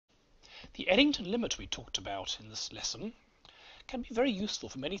The Eddington limit we talked about in this lesson can be very useful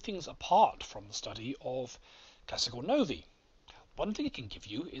for many things apart from the study of classical novae. One thing it can give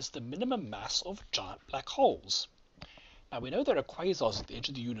you is the minimum mass of giant black holes. Now we know there are quasars at the edge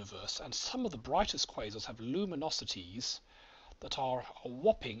of the universe, and some of the brightest quasars have luminosities that are a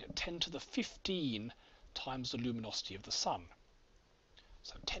whopping 10 to the 15 times the luminosity of the Sun.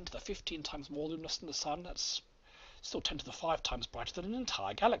 So 10 to the 15 times more luminous than the Sun, that's still 10 to the 5 times brighter than an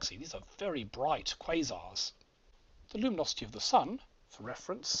entire galaxy. These are very bright quasars. The luminosity of the Sun, for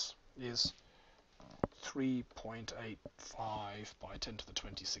reference, is 3.85 by 10 to the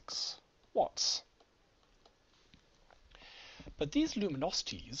 26 watts. But these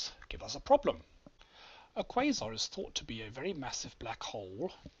luminosities give us a problem. A quasar is thought to be a very massive black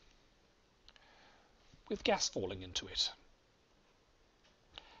hole with gas falling into it.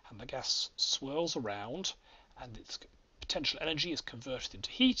 And the gas swirls around, and its potential energy is converted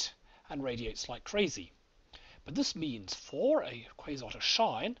into heat and radiates like crazy. But this means for a quasar to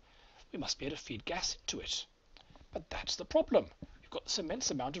shine, we must be able to feed gas into it. But that's the problem. You've got this immense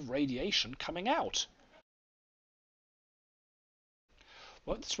amount of radiation coming out.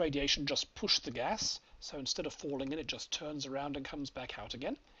 Won't this radiation just push the gas, so instead of falling in, it just turns around and comes back out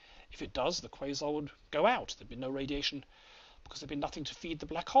again? If it does, the quasar would go out. There'd be no radiation because there'd be nothing to feed the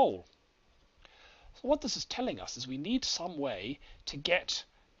black hole. So what this is telling us is we need some way to get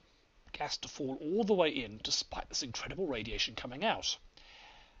gas to fall all the way in despite this incredible radiation coming out.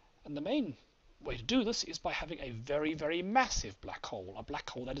 And the main way to do this is by having a very, very massive black hole, a black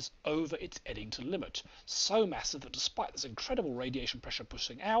hole that is over its Eddington limit. So massive that despite this incredible radiation pressure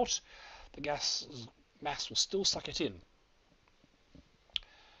pushing out, the gas mass will still suck it in.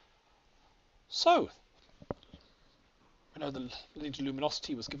 So, we know the Eddington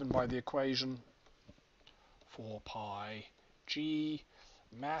luminosity was given by the equation 4 pi g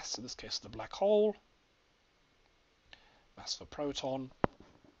mass, in this case of the black hole, mass of a proton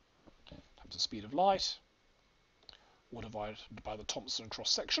times the speed of light, or divided by the Thomson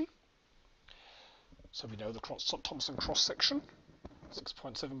cross-section. So we know the Thomson cross-section,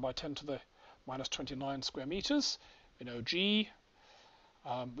 6.7 by 10 to the minus 29 square meters. We know g.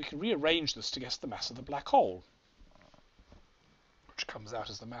 We can rearrange this to guess the mass of the black hole, which comes out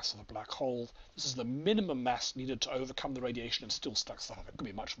as the mass of the black hole. This is the minimum mass needed to overcome the radiation and still stack stuff up. It could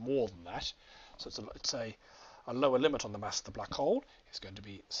be much more than that. So it's a lower limit on the mass of the black hole. It's going to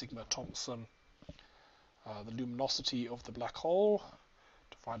be sigma Thomson, the luminosity of the black hole,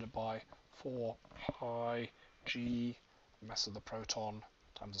 divided by 4 pi g, mass of the proton,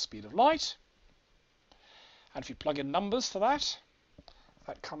 times the speed of light. And if you plug in numbers for that,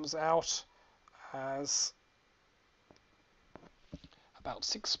 that comes out as about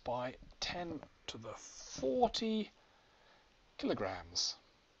 6 by 10 to the 40 kilograms,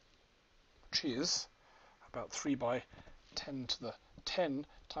 which is about 3 by 10 to the 10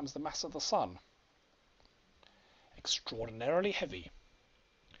 times the mass of the Sun. Extraordinarily heavy.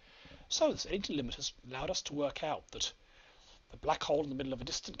 So this Eddington limit has allowed us to work out that the black hole in the middle of a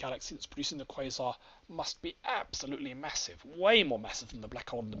distant galaxy that's producing the quasar must be absolutely massive, way more massive than the black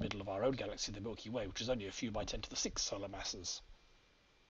hole in the middle of our own galaxy, the Milky Way, which is only a few by 10 to the 6 solar masses.